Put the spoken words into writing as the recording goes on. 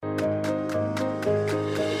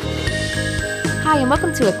Hi, and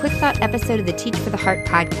welcome to a quick thought episode of the Teach for the Heart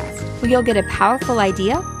podcast, where you'll get a powerful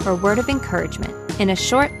idea or word of encouragement in a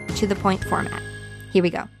short, to-the-point format. Here we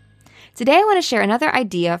go. Today, I want to share another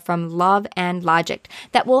idea from Love and Logic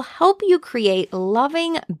that will help you create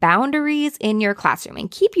loving boundaries in your classroom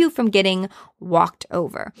and keep you from getting walked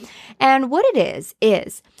over. And what it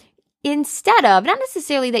is instead of, not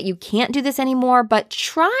necessarily that you can't do this anymore, but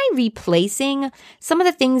try replacing some of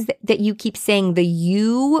the things that you keep saying the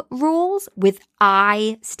you rules with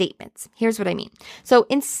I statements. Here's what I mean. So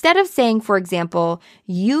instead of saying, for example,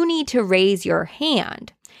 you need to raise your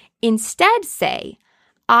hand, instead say,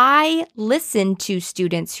 I listen to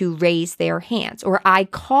students who raise their hands, or I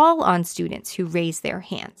call on students who raise their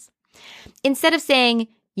hands. Instead of saying,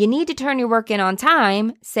 you need to turn your work in on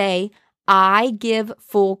time, say, I give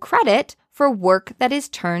full credit for work that is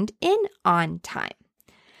turned in on time.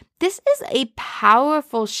 This is a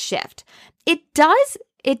powerful shift. It does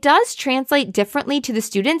translate differently to the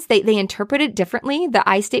students. They interpret it differently, the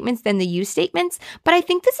I statements than the you statements. But I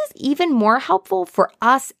think this is even more helpful for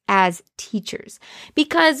us as teachers,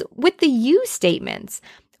 because with the you statements,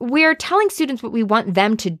 we're telling students what we want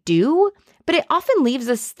them to do, but it often leaves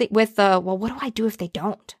us with, well, what do I do if they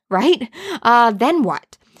don't, right? Then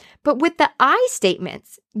what? But with the I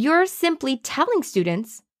statements, you're simply telling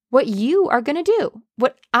students what you are going to do,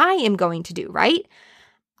 what I am going to do, right?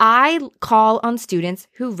 I call on students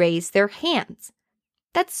who raise their hands.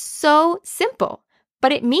 That's so simple,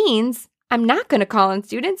 but it means I'm not going to call on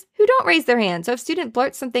students who don't raise their hand. So if a student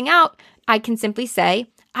blurts something out, I can simply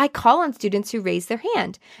say, I call on students who raise their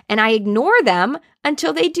hand, and I ignore them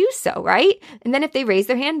until they do so, right? And then if they raise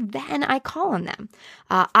their hand, then I call on them.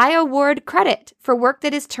 I award credit for work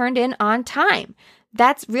that is turned in on time.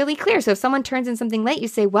 That's really clear. So if someone turns in something late, you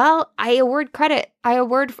say, well, I award credit.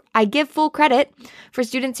 I give full credit for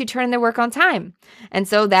students who turn in their work on time. And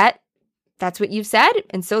so that's what you've said.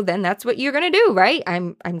 And so then that's what you're going to do, right?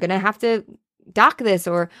 I'm going to have to dock this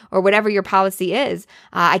or whatever your policy is.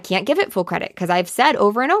 I can't give it full credit because I've said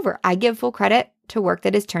over and over, I give full credit to work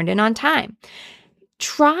that is turned in on time.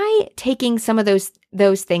 Try taking some of those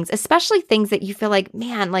things, especially things that you feel like,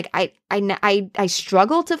 man, like I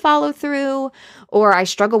struggle to follow through, or I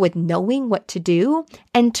struggle with knowing what to do,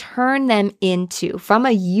 and turn them into, from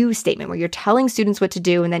a you statement where you're telling students what to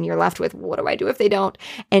do and then you're left with, what do I do if they don't?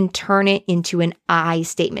 And turn it into an I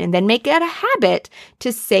statement, and then make it a habit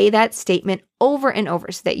to say that statement over and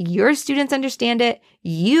over so that your students understand it,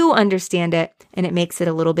 you understand it, and it makes it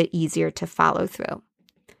a little bit easier to follow through.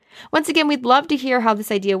 Once again, we'd love to hear how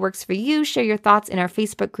this idea works for you. Share your thoughts in our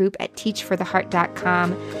Facebook group at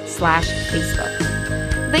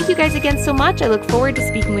teachfortheheart.com/Facebook. Thank you guys again so much. I look forward to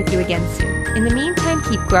speaking with you again soon. In the meantime,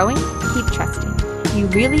 keep growing, keep trusting. You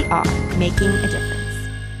really are making a difference.